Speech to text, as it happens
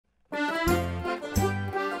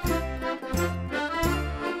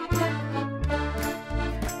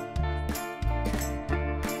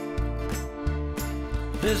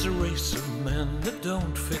There's a race of men that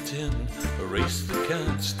don't fit in, a race that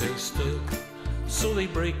can't stay still. So they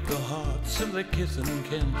break the hearts of their kith and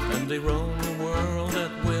kin, and they roam the world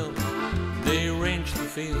at will. They range the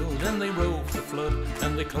field and they rove the flood,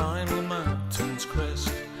 and they climb the mountain's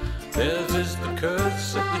crest. Theirs is the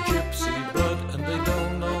curse of the gypsy blood, and they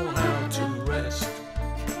don't know how to rest.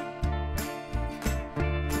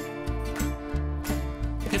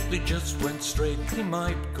 If they just went straight, they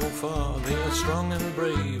might go far. They are strong and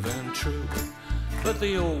brave and true, but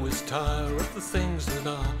they always tire of the things that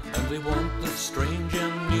are, and they want the strange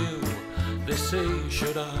and new. They say,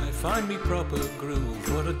 should I find me proper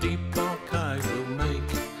groove, what a deep archive will make.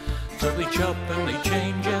 So they chop and they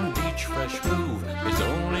change, and each fresh move is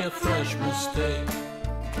only a fresh mistake.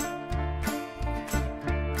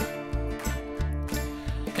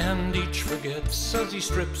 And each forgets as he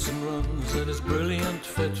strips and runs at his brilliant,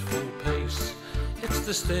 fitful pace. It's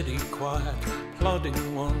the steady, quiet,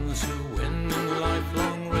 plodding ones who win in the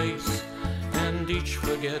lifelong race. And each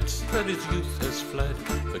forgets that his youth has fled,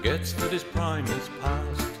 forgets that his prime is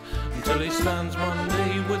past, until he stands one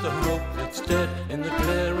day with a hope that's dead in the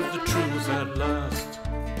glare of the truth at last.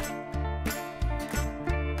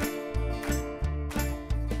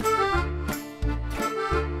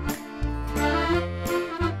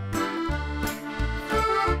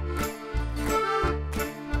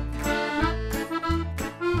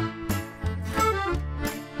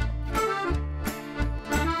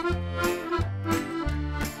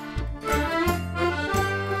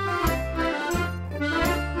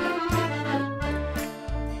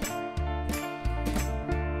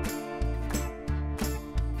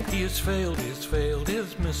 He has failed, he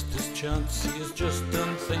has missed his chance, he has just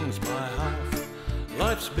done things by half.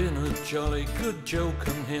 Life's been a jolly good joke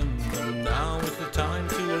on him, and now is the time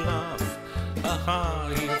to laugh.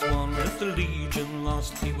 Aha, he's won with the Legion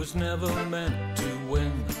lost, he was never meant to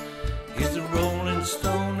win. He's a rolling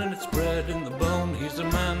stone and it's bred in the bone, he's a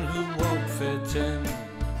man who won't fit in.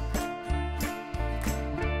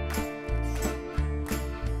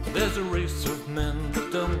 There's a race of men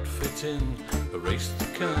that don't fit in, a race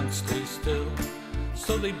that can't stay still.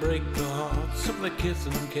 So they break the hearts of their kith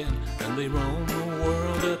and kin, and they roam the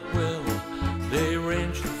world at will. They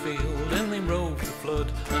range the field and they rove the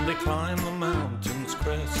flood, and they climb the mountain's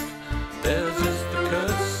crest. Theirs is the curse